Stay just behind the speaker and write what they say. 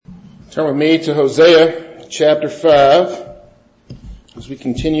Turn with me to Hosea chapter 5 as we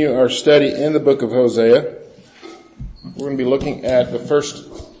continue our study in the book of Hosea. We're going to be looking at the first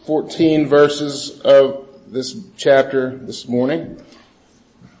 14 verses of this chapter this morning.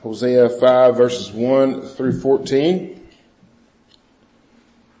 Hosea 5 verses 1 through 14.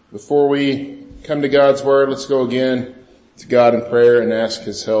 Before we come to God's word, let's go again to God in prayer and ask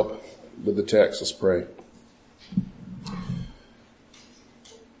his help with the text. Let's pray.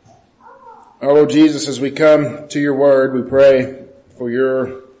 Our Lord Jesus, as we come to your word, we pray for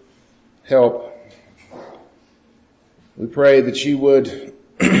your help. We pray that you would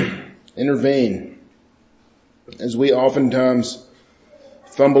intervene as we oftentimes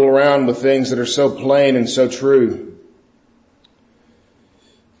fumble around with things that are so plain and so true.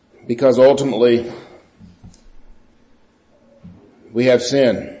 Because ultimately, we have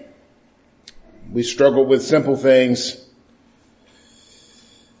sin. We struggle with simple things.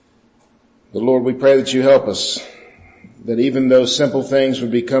 But Lord, we pray that you help us, that even those simple things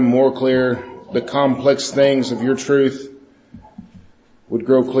would become more clear, the complex things of your truth would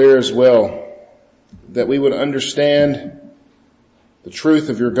grow clear as well, that we would understand the truth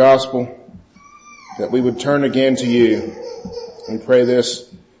of your gospel, that we would turn again to you. We pray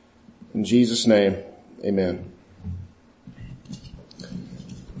this in Jesus' name, amen.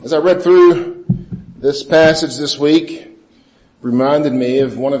 As I read through this passage this week, reminded me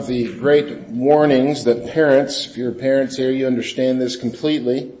of one of the great warnings that parents, if you're parents here, you understand this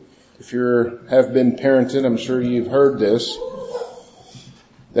completely. If you have been parented, I'm sure you've heard this,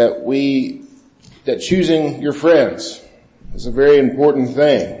 that choosing your friends is a very important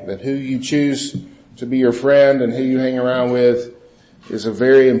thing, that who you choose to be your friend and who you hang around with is a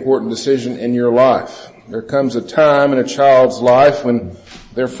very important decision in your life. There comes a time in a child's life when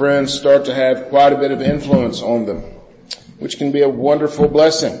their friends start to have quite a bit of influence on them, which can be a wonderful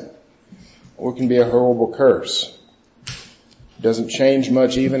blessing or can be a horrible curse. It doesn't change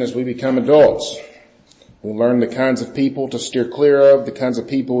much even as we become adults. We learn the kinds of people to steer clear of, the kinds of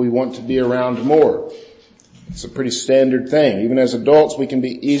people we want to be around more. It's a pretty standard thing. Even as adults, we can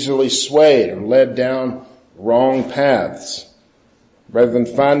be easily swayed or led down wrong paths. Rather than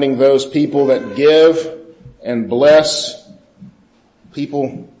finding those people that give and bless,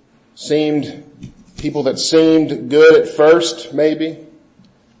 people that seemed good at first, maybe,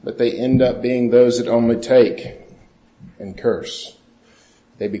 but they end up being those that only take and curse.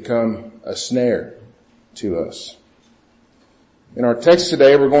 They become a snare to us. In our text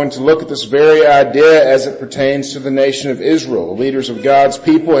today, we're going to look at this very idea as it pertains to the nation of Israel. The leaders of God's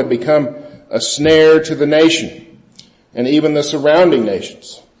people had become a snare to the nation and even the surrounding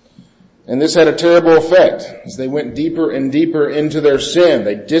nations. And this had a terrible effect as they went deeper and deeper into their sin.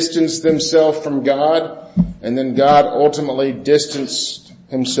 They distanced themselves from God, and then God ultimately distanced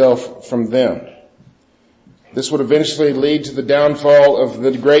himself from them. This would eventually lead to the downfall of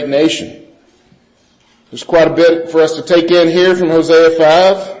the great nation. There's quite a bit for us to take in here from Hosea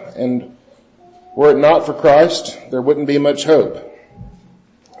 5, and were it not for Christ, there wouldn't be much hope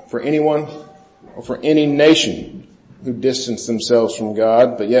for anyone or for any nation who distanced themselves from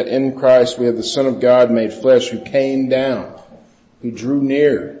God. But yet in Christ we have the Son of God made flesh, who came down, who drew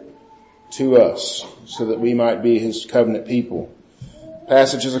near to us so that we might be his covenant people.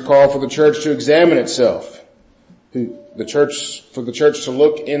 Passage is a call for the church to examine itself, for the church to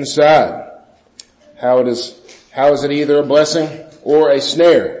look inside. How is it either a blessing or a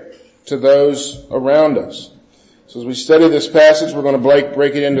snare to those around us? So as we study this passage, we're going to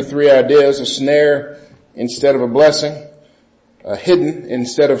break it into three ideas: a snare instead of a blessing, hidden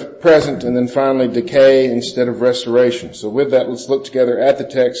instead of present, and then finally decay instead of restoration. So with that, let's look together at the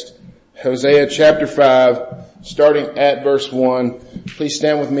text, Hosea chapter 5, starting at verse 1. Please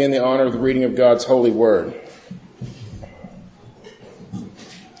stand with me in the honor of the reading of God's holy word.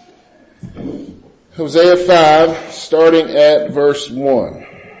 Hosea 5, starting at verse 1.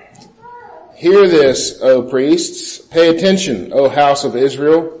 Hear this, O priests. Pay attention, O house of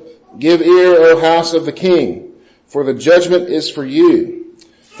Israel. Give ear, O house of the king, for the judgment is for you.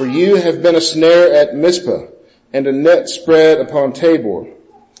 For you have been a snare at Mizpah, and a net spread upon Tabor.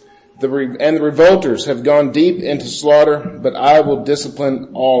 And the revolters have gone deep into slaughter, but I will discipline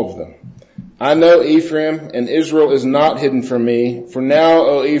all of them. I know Ephraim, and Israel is not hidden from me. For now,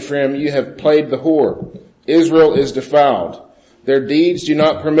 O Ephraim, you have played the whore. Israel is defiled. Their deeds do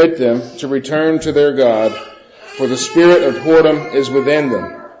not permit them to return to their God, for the spirit of whoredom is within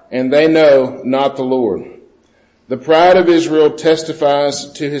them, and they know not the Lord. The pride of Israel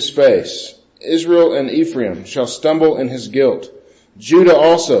testifies to his face. Israel and Ephraim shall stumble in his guilt. Judah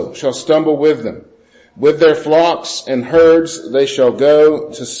also shall stumble with them. With their flocks and herds they shall go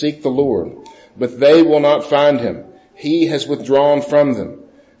to seek the Lord, but they will not find him. He has withdrawn from them.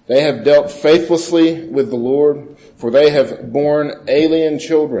 They have dealt faithlessly with the Lord, for they have borne alien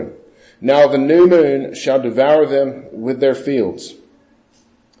children. Now the new moon shall devour them with their fields.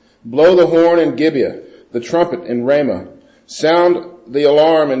 Blow the horn in Gibeah, the trumpet in Ramah. Sound the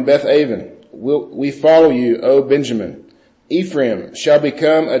alarm in Beth-aven. We follow you, O Benjamin. Ephraim shall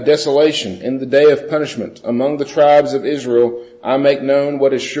become a desolation in the day of punishment. Among the tribes of Israel I make known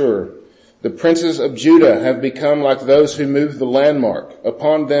what is sure. The princes of Judah have become like those who move the landmark.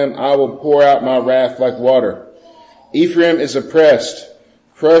 Upon them I will pour out my wrath like water. Ephraim is oppressed,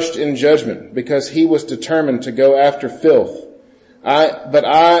 crushed in judgment, because he was determined to go after filth. But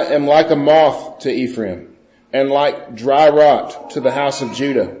I am like a moth to Ephraim, and like dry rot to the house of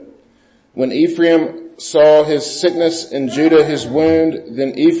Judah. When Ephraim saw his sickness and Judah his wound,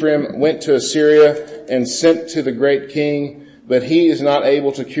 then Ephraim went to Assyria and sent to the great king, but he is not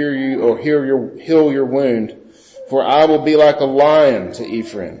able to cure you or heal your wound. For I will be like a lion to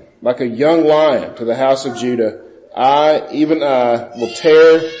Ephraim, like a young lion to the house of Judah. Even I, will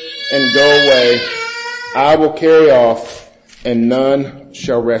tear and go away. I will carry off, and none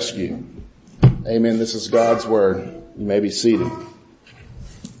shall rescue. Amen. This is God's word. You may be seated.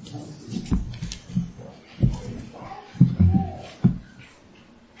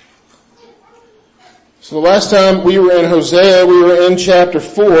 So the last time we were in Hosea, we were in chapter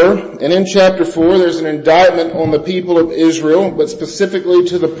 4, and in chapter 4 there's an indictment on the people of Israel, but specifically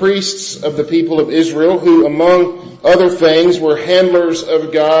to the priests of the people of Israel, who among other things were handlers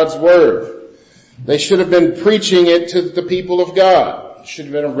of God's word. They should have been preaching it to the people of God. It should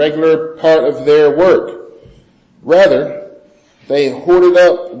have been a regular part of their work. Rather, they hoarded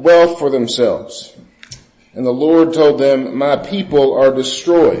up wealth for themselves. And the Lord told them, my people are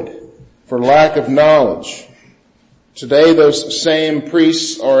destroyed for lack of knowledge. Today those same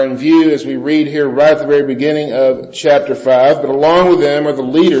priests are in view as we read here right at the very beginning of chapter 5, but along with them are the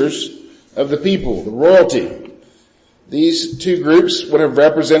leaders of the people, the royalty. These two groups would have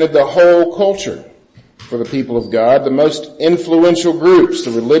represented the whole culture for the people of God, the most influential groups,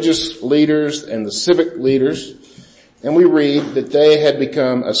 the religious leaders and the civic leaders. And we read that they had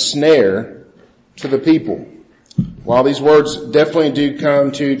become a snare to the people. While these words definitely do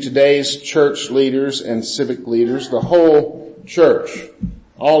come to today's church leaders and civic leaders, the whole church,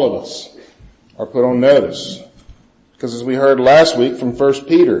 all of us, are put on notice. Because as we heard last week from 1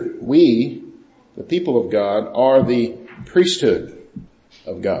 Peter, we, the people of God, are the priesthood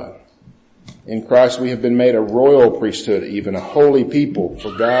of God. In Christ we have been made a royal priesthood, even a holy people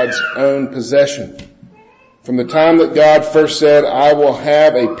for God's own possession. From the time that God first said, I will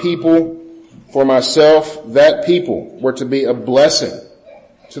have a people for myself, that people were to be a blessing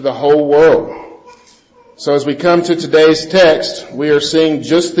to the whole world. So as we come to today's text, we are seeing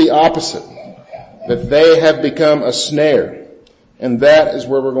just the opposite, that they have become a snare. And that is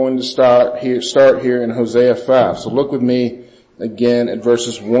where we're going to start here in Hosea 5. So look with me again at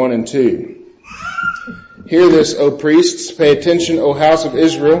verses 1 and 2. Hear this, O priests, pay attention, O house of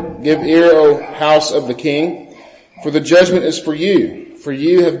Israel, give ear, O house of the king, for the judgment is for you. For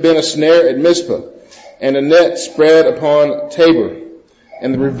you have been a snare at Mizpah, and a net spread upon Tabor,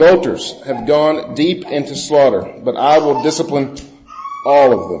 and the revolters have gone deep into slaughter, but I will discipline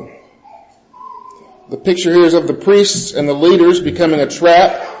all of them. The picture here is of the priests and the leaders becoming a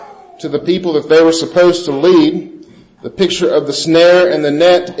trap to the people that they were supposed to lead. The picture of the snare and the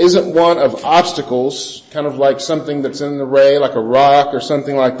net isn't one of obstacles, kind of like something that's in the way, like a rock or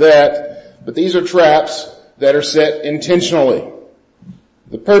something like that, but these are traps that are set intentionally.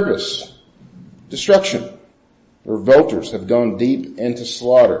 The purpose, destruction. The revolters have gone deep into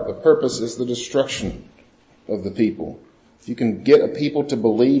slaughter. The purpose is the destruction of the people. If you can get a people to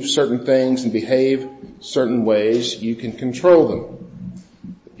believe certain things and behave certain ways, you can control them.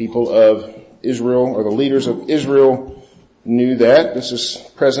 The people of Israel, or the leaders of Israel, knew that. This is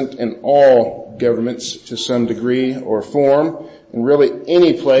present in all governments to some degree or form. And really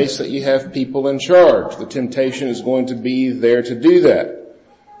any place that you have people in charge, the temptation is going to be there to do that.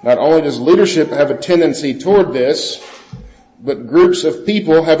 Not only does leadership have a tendency toward this, but groups of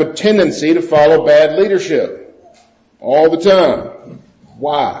people have a tendency to follow bad leadership all the time.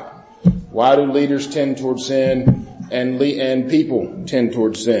 Why? Why do leaders tend toward sin and people tend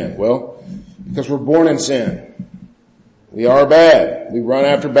toward sin? Well, because we're born in sin. We are bad. We run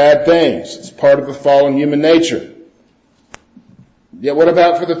after bad things. It's part of the fallen human nature. Yet what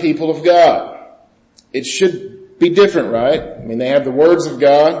about for the people of God? It should be different, right? I mean, they have the words of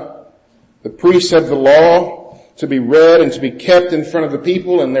God. The priests have the law. to be read and to be kept in front of the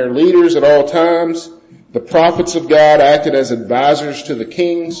people and their leaders at all times. The prophets of God acted as advisors to the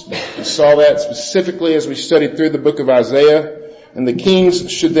kings. We saw that specifically as we studied through the book of Isaiah. And the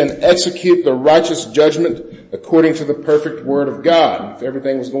kings should then execute the righteous judgment according to the perfect word of God. If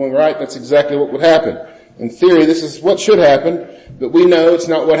everything was going right, that's exactly what would happen. In theory, this is what should happen, but we know it's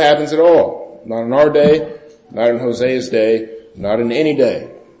not what happens at all. Not in our day, not in Hosea's day, not in any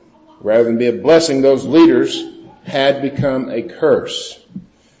day. Rather than be a blessing, those leaders had become a curse.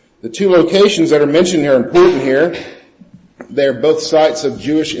 The two locations that are mentioned here are important here. They're both sites of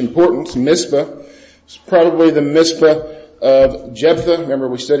Jewish importance. Mizpah is probably the Mizpah of Jephthah. Remember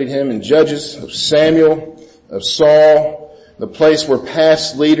we studied him in Judges, of Samuel, of Saul, the place where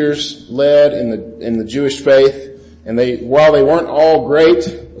past leaders led in the Jewish faith. And while they weren't all great,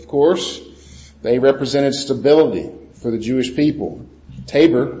 of course, they represented stability for the Jewish people.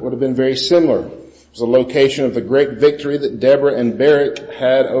 Tabor would have been very similar. It was a location of the great victory that Deborah and Barak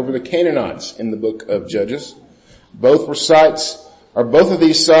had over the Canaanites in the book of Judges. Both of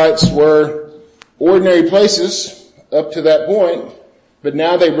these sites were ordinary places up to that point, but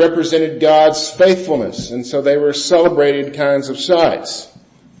now they represented God's faithfulness, and so they were celebrated kinds of sites.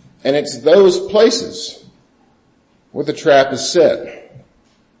 And it's those places where the trap is set.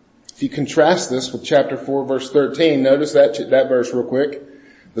 If you contrast this with chapter 4 verse 13, notice that verse real quick.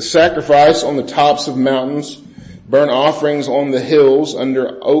 The sacrifice on the tops of mountains, burnt offerings on the hills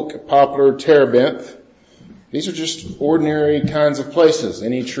under oak, poplar, terebinth. These are just ordinary kinds of places.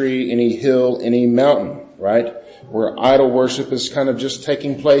 Any tree, any hill, any mountain, right? Where idol worship is kind of just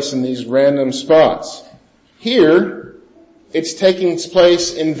taking place in these random spots. Here, it's taking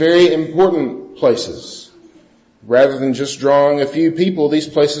place in very important places. Rather than just drawing a few people, these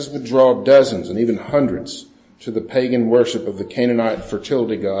places would draw dozens and even hundreds to the pagan worship of the Canaanite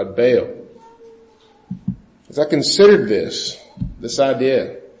fertility god Baal. As I considered this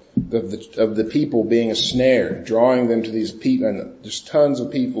idea of the people being a snare, drawing them to these people, and just tons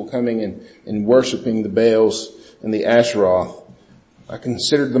of people coming and worshiping the Baals and the Asheroth, I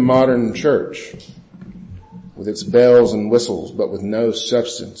considered the modern church with its bells and whistles, but with no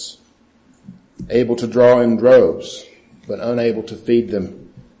substance, able to draw in droves, but unable to feed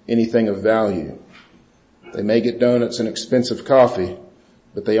them anything of value. They may get donuts and expensive coffee,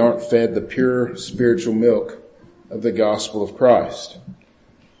 but they aren't fed the pure spiritual milk of the gospel of Christ.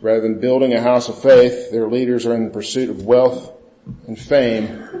 Rather than building a house of faith, their leaders are in the pursuit of wealth and fame,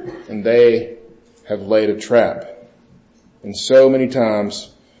 and they have laid a trap. And so many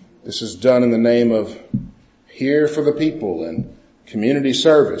times, this is done in the name of here for the people and community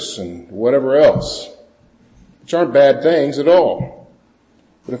service and whatever else, which aren't bad things at all.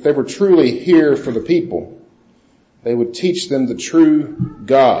 But if they were truly here for the people, they would teach them the true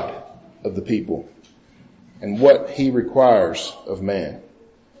God of the people and what he requires of man.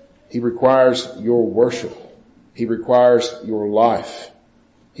 He requires your worship. He requires your life.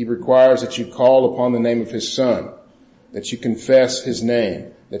 He requires that you call upon the name of his Son, that you confess his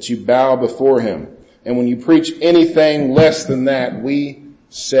name, that you bow before him. And when you preach anything less than that, we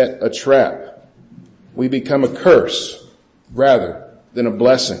set a trap. We become a curse rather than a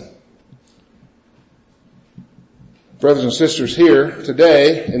blessing. Brothers and sisters, here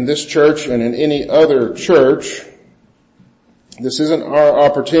today in this church and in any other church, this isn't our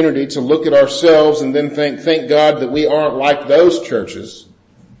opportunity to look at ourselves and then thank God that we aren't like those churches.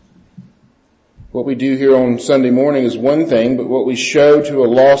 What we do here on Sunday morning is one thing, but what we show to a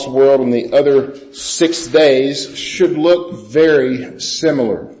lost world in the other 6 days should look very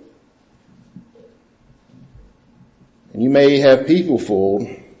similar. And you may have people fooled,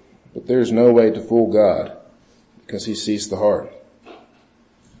 but there's no way to fool God because he sees the heart.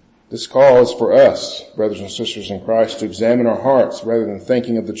 This call is for us, brothers and sisters in Christ, to examine our hearts rather than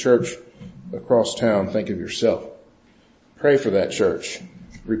thinking of the church across town. Think of yourself. Pray for that church.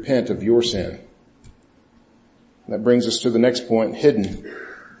 Repent of your sin. That brings us to the next point, hidden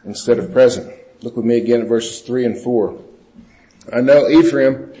instead of present. Look with me again at verses 3 and 4. I know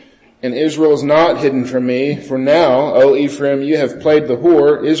Ephraim and Israel is not hidden from me, for now, O Ephraim, you have played the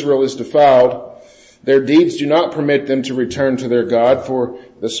whore, Israel is defiled. Their deeds do not permit them to return to their God, for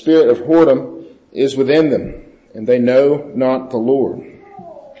the spirit of whoredom is within them, and they know not the Lord.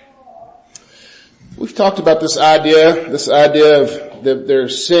 We've talked about this idea of their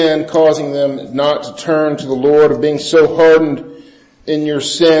sin causing them not to turn to the Lord, of being so hardened in your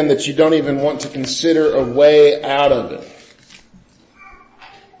sin that you don't even want to consider a way out of it.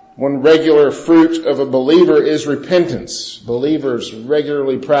 One regular fruit of a believer is repentance. Believers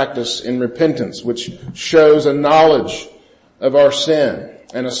regularly practice in repentance, which shows a knowledge of our sin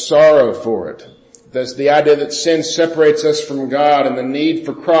and a sorrow for it. That's the idea that sin separates us from God and the need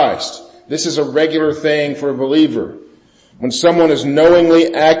for Christ. This is a regular thing for a believer. When someone is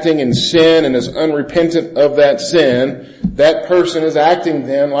knowingly acting in sin and is unrepentant of that sin, that person is acting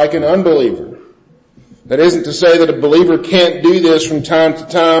then like an unbeliever. That isn't to say that a believer can't do this from time to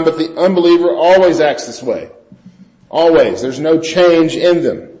time, but the unbeliever always acts this way. Always. There's no change in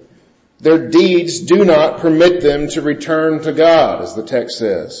them. Their deeds do not permit them to return to God, as the text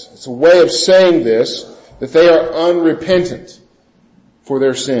says. It's a way of saying this, that they are unrepentant for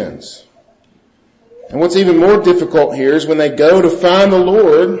their sins. And what's even more difficult here is when they go to find the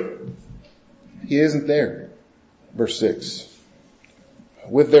Lord, He isn't there. Verse 6.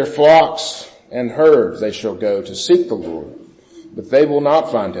 With their flocks and herds they shall go to seek the Lord, but they will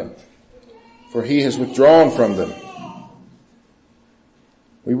not find Him, for He has withdrawn from them.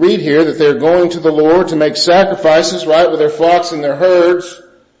 We read here that they're going to the Lord to make sacrifices, right, with their flocks and their herds.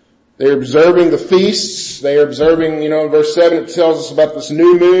 They're observing the feasts. They're observing, in verse 7 it tells us about this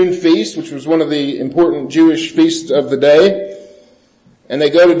new moon feast, which was one of the important Jewish feasts of the day. And they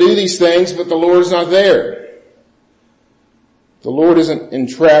go to do these things, but the Lord is not there. The Lord isn't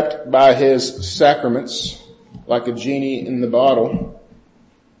entrapped by His sacraments like a genie in the bottle.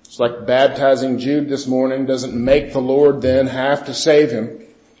 It's like baptizing Jude this morning doesn't make the Lord then have to save him,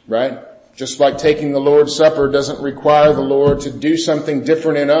 right? Just like taking the Lord's Supper doesn't require the Lord to do something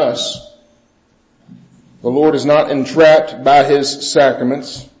different in us. The Lord is not entrapped by His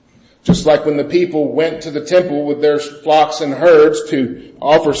sacraments. Just like when the people went to the temple with their flocks and herds to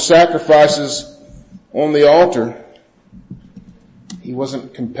offer sacrifices on the altar, He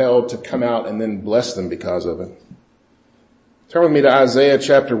wasn't compelled to come out and then bless them because of it. Turn with me to Isaiah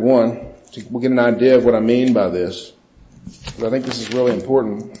chapter 1. We'll get an idea of what I mean by this. But I think this is really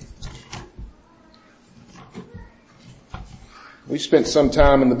important. We spent some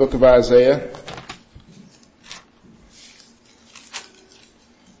time in the book of Isaiah.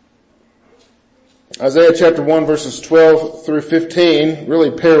 Isaiah chapter 1 verses 12 through 15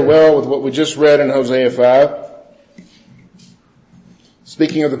 really pair well with what we just read in Hosea 5.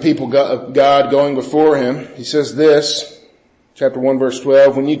 Speaking of the people of God going before Him, He says this, chapter 1 verse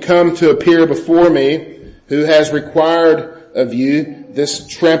 12, when you come to appear before me, who has required of you this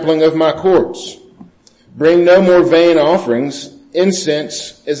trampling of my courts? Bring no more vain offerings.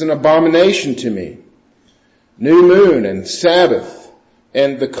 Incense is an abomination to me. New moon and Sabbath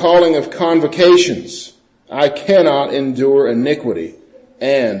and the calling of convocations. I cannot endure iniquity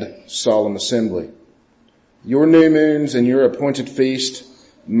and solemn assembly. Your new moons and your appointed feast,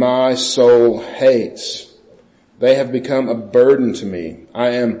 my soul hates. They have become a burden to me. I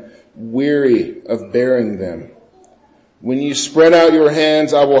am weary of bearing them. When you spread out your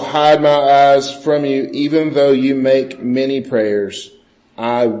hands, I will hide my eyes from you, even though you make many prayers.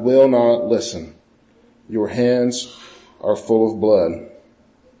 I will not listen. Your hands are full of blood.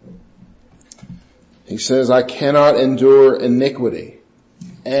 He says, I cannot endure iniquity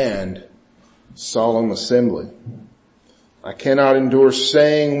and solemn assembly. I cannot endure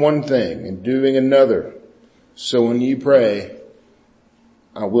saying one thing and doing another. So when you pray,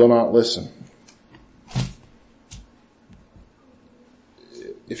 I will not listen.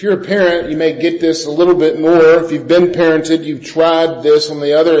 If you're a parent, you may get this a little bit more. If you've been parented, you've tried this on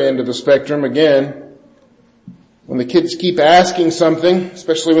the other end of the spectrum again. When the kids keep asking something,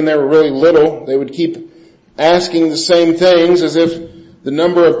 especially when they were really little, they would keep asking the same things as if the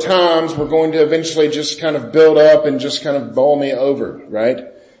number of times were going to eventually just kind of build up and just kind of bowl me over, right?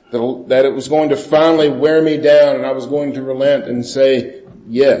 That it was going to finally wear me down and I was going to relent and say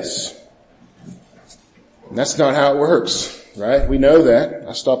yes. And that's not how it works. Right? We know that.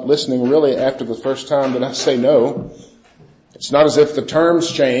 I stopped listening really after the first time that I say no. It's not as if the terms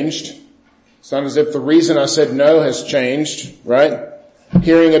changed. It's not as if the reason I said no has changed, right?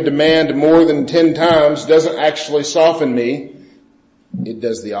 Hearing a demand more than 10 times doesn't actually soften me. It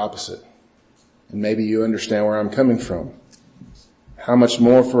does the opposite. And maybe you understand where I'm coming from. How much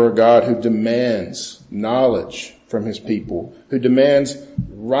more for a God who demands knowledge from His people, who demands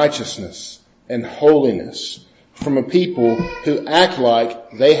righteousness and holiness from a people who act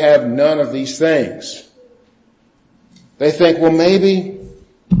like they have none of these things. They think, well, maybe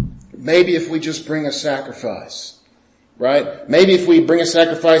if we just bring a sacrifice, right? Maybe if we bring a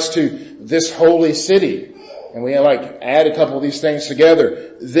sacrifice to this holy city and we add a couple of these things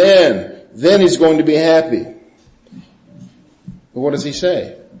together, then He's going to be happy. But what does He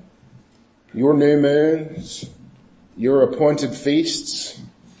say? Your new moons, your appointed feasts,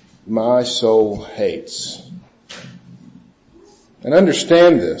 my soul hates. And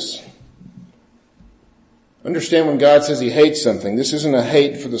understand this. Understand when God says He hates something, this isn't a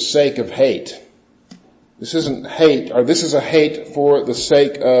hate for the sake of hate. This isn't hate, or this is a hate for the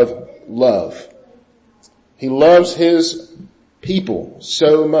sake of love. He loves his people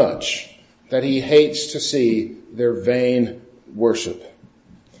so much that he hates to see their vain worship.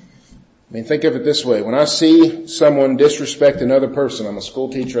 I mean, think of it this way. When I see someone disrespect another person, I'm a school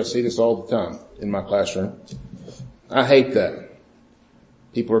teacher, I see this all the time in my classroom. I hate that.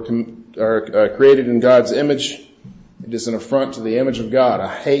 People are created in God's image. It is an affront to the image of God.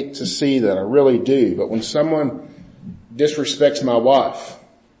 I hate to see that. I really do. But when someone disrespects my wife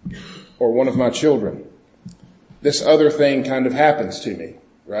or one of my children, this other thing kind of happens to me,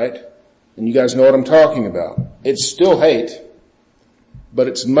 right? And you guys know what I'm talking about. It's still hate, but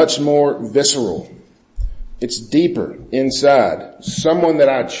it's much more visceral. It's deeper inside. Someone that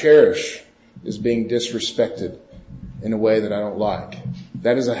I cherish is being disrespected in a way that I don't like.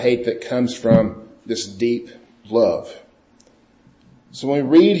 That is a hate that comes from this deep love. So when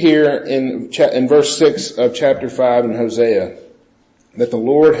we read here in verse 6 of chapter 5 in Hosea that the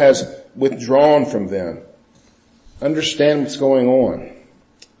Lord has withdrawn from them, understand what's going on.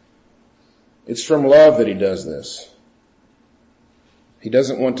 It's from love that he does this. He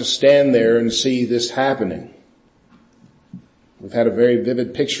doesn't want to stand there and see this happening. We've had a very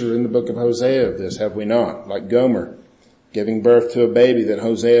vivid picture in the book of Hosea of this, have we not? Like Gomer giving birth to a baby that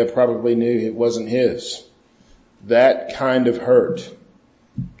Hosea probably knew it wasn't his. That kind of hurt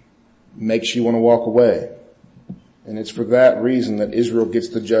makes you want to walk away. And it's for that reason that Israel gets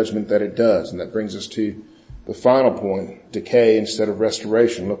the judgment that it does. And that brings us to the final point, decay instead of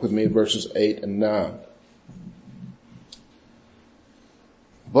restoration. Look with me at verses 8 and 9.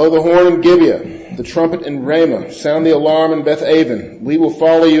 Blow the horn in Gibeah, the trumpet in Ramah, sound the alarm in Beth-aven. We will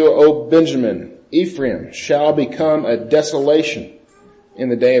follow you, O Benjamin. Ephraim shall become a desolation in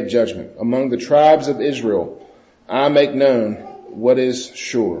the day of judgment. Among the tribes of Israel, I make known what is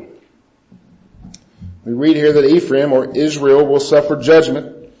sure. We read here that Ephraim or Israel will suffer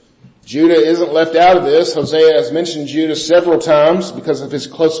judgment. Judah isn't left out of this. Hosea has mentioned Judah several times because of his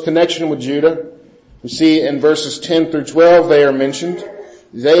close connection with Judah. We see in verses 10 through 12 they are mentioned.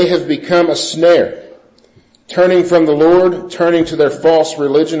 They have become a snare, turning from the Lord, turning to their false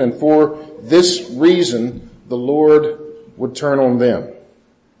religion, and for this reason the Lord would turn on them.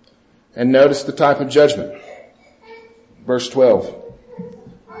 And notice the type of judgment. Verse 12.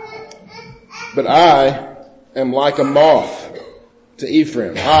 But I am like a moth to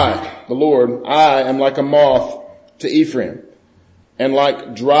Ephraim. I, the Lord, I am like a moth to Ephraim, and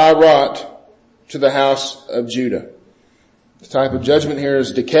like dry rot to the house of Judah. The type of judgment here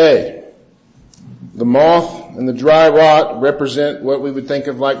is decay. The moth and the dry rot represent what we would think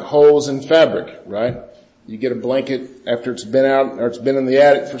of like holes in fabric, right? You get a blanket after it's been out or it's been in the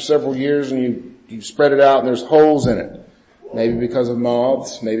attic for several years and you spread it out and there's holes in it. Maybe because of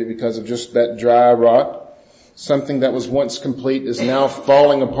moths, maybe because of just that dry rot. Something that was once complete is now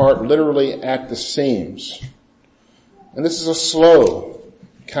falling apart literally at the seams. And this is a slow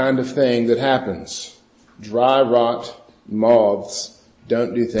kind of thing that happens. Dry rot, moths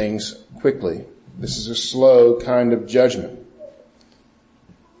don't do things quickly. This is a slow kind of judgment.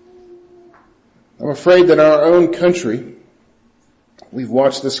 I'm afraid that in our own country, we've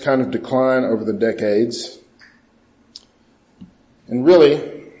watched this kind of decline over the decades. And really,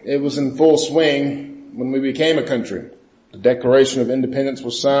 it was in full swing when we became a country. The Declaration of Independence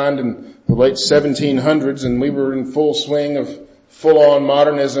was signed in the late 1700s, and we were in full swing of full-on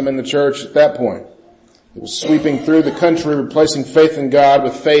modernism in the church at that point. It was sweeping through the country, replacing faith in God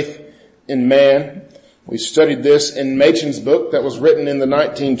with faith in man. We studied this in Machen's book that was written in the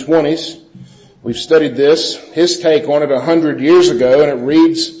 1920s. We've studied this, his take on it 100 years ago, and it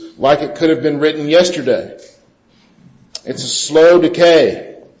reads like it could have been written yesterday. It's a slow decay.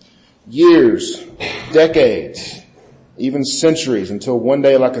 Years, decades, even centuries, until one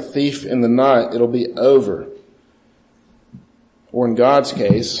day, like a thief in the night, it'll be over. Or in God's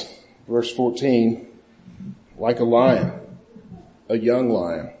case, verse 14, like a lion, a young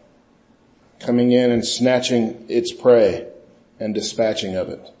lion, coming in and snatching its prey and dispatching of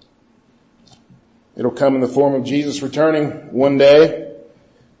it. It'll come in the form of Jesus returning one day,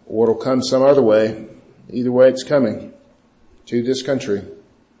 or it'll come some other way. Either way, it's coming to this country.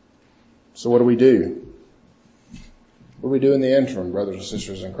 So what do we do? What do we do in the interim, brothers and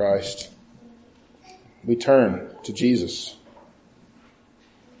sisters in Christ? We turn to Jesus,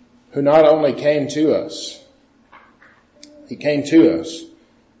 who not only came to us, he came to us,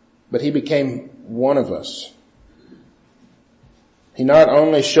 but he became one of us. He not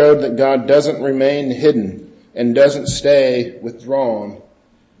only showed that God doesn't remain hidden and doesn't stay withdrawn,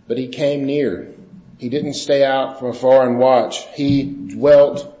 but he came near. He didn't stay out from afar and watch. He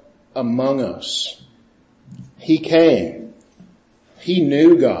dwelt among us. He came. He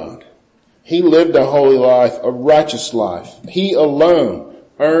knew God. He lived a holy life, a righteous life. He alone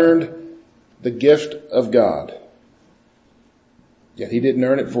earned the gift of God. Yet he didn't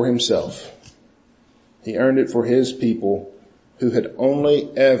earn it for himself. He earned it for his people who had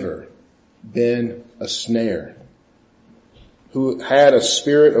only ever been a snare, who had a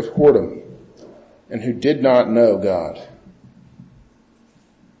spirit of whoredom, and who did not know God.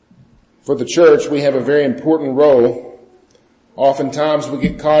 For the church, we have a very important role. Oftentimes we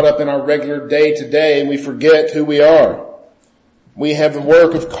get caught up in our regular day-to-day and we forget who we are. We have the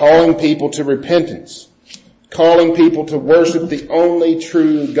work of calling people to repentance, calling people to worship the only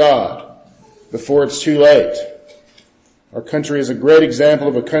true God before it's too late. Our country is a great example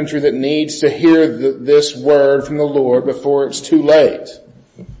of a country that needs to hear this word from the Lord before it's too late.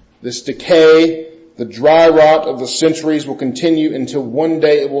 This decay, the dry rot of the centuries will continue until one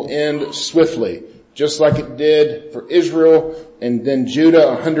day it will end swiftly, just like it did for Israel and then Judah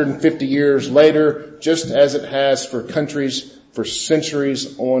 150 years later, just as it has for countries for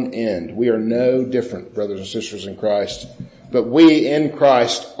centuries on end. We are no different, brothers and sisters in Christ, but we in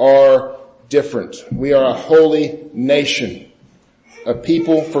Christ are different. We are a holy nation, a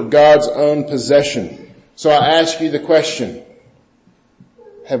people for God's own possession. So I ask you the question,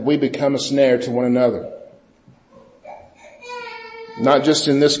 have we become a snare to one another? Not just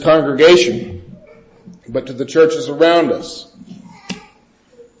in this congregation, but to the churches around us.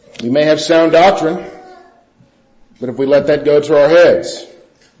 We may have sound doctrine, but if we let that go to our heads,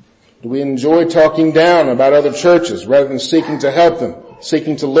 do we enjoy talking down about other churches rather than seeking to help them,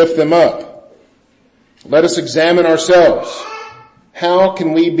 seeking to lift them up? Let us examine ourselves. How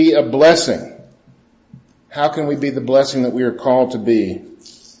can we be a blessing? How can we be the blessing that we are called to be?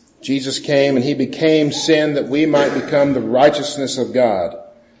 Jesus came and he became sin that we might become the righteousness of God.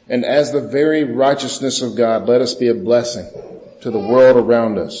 And as the very righteousness of God, let us be a blessing to the world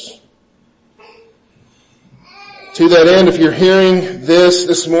around us. To that end, if you're hearing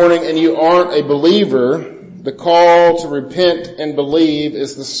this morning and you aren't a believer, the call to repent and believe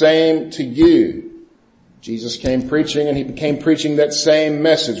is the same to you. Jesus came preaching and he became preaching that same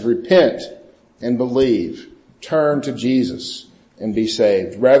message. Repent and believe. Turn to Jesus and be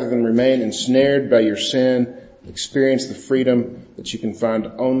saved. Rather than remain ensnared by your sin, experience the freedom that you can find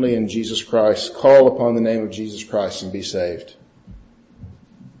only in Jesus Christ. Call upon the name of Jesus Christ and be saved.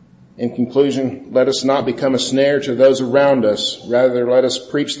 In conclusion, let us not become a snare to those around us. Rather, let us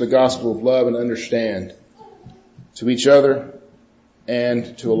preach the gospel of love and understand to each other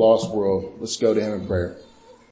and to a lost world. Let's go to him in prayer.